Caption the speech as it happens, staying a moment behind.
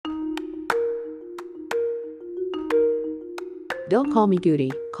Don't call me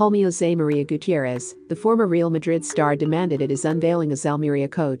Guti, call me Jose Maria Gutierrez, the former Real Madrid star demanded at his unveiling as Almeria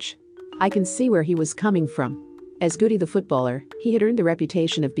coach. I can see where he was coming from. As Guti the footballer, he had earned the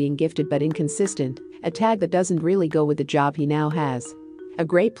reputation of being gifted but inconsistent, a tag that doesn't really go with the job he now has. A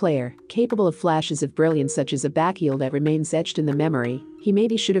great player, capable of flashes of brilliance such as a backheel that remains etched in the memory, he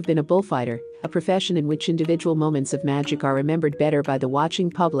maybe should have been a bullfighter, a profession in which individual moments of magic are remembered better by the watching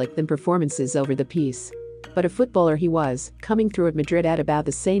public than performances over the piece. But a footballer he was, coming through at Madrid at about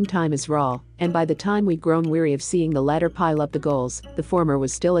the same time as Raul, and by the time we'd grown weary of seeing the latter pile up the goals, the former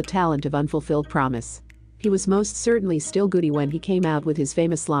was still a talent of unfulfilled promise. He was most certainly still Guti when he came out with his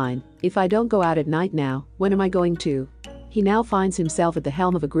famous line, "If I don't go out at night now, when am I going to?" He now finds himself at the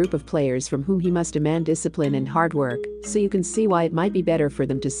helm of a group of players from whom he must demand discipline and hard work, so you can see why it might be better for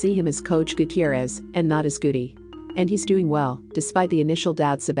them to see him as Coach Gutierrez and not as Guti. And he's doing well, despite the initial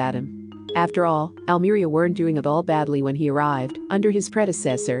doubts about him. After all, Almeria weren't doing it all badly when he arrived. Under his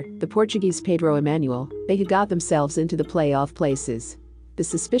predecessor, the Portuguese Pedro Emanuel, they had got themselves into the playoff places. The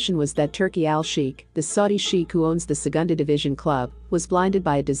suspicion was that Turki Al-Sheikh, the Saudi sheikh who owns the Segunda Division club, was blinded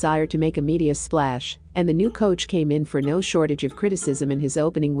by a desire to make a media splash, and the new coach came in for no shortage of criticism in his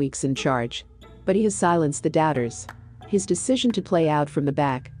opening weeks in charge. But he has silenced the doubters. His decision to play out from the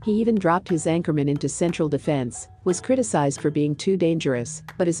back, he even dropped his anchorman into central defense, was criticized for being too dangerous,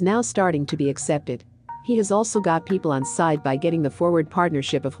 but is now starting to be accepted. He has also got people on side by getting the forward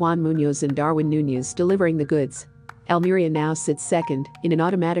partnership of Juan Munoz and Darwin Núñez delivering the goods. Almeria now sits second in an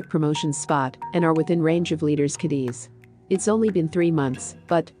automatic promotion spot and are within range of leaders Cadiz. It's only been 3 months,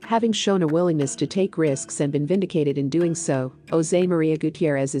 but, having shown a willingness to take risks and been vindicated in doing so, Jose Maria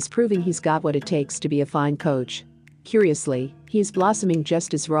Gutierrez is proving he's got what it takes to be a fine coach. Curiously, he is blossoming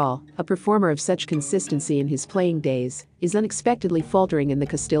just as Raul, a performer of such consistency in his playing days, is unexpectedly faltering in the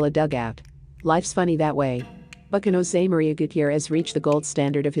Castilla dugout. Life's funny that way. But can Jose Maria Gutierrez reach the gold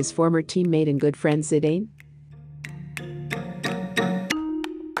standard of his former teammate and good friend Zidane?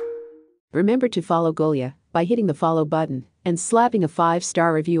 Remember to follow Golia by hitting the follow button and slapping a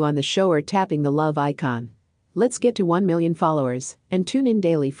 5-star review on the show or tapping the love icon. Let's get to 1 million followers and tune in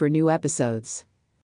daily for new episodes.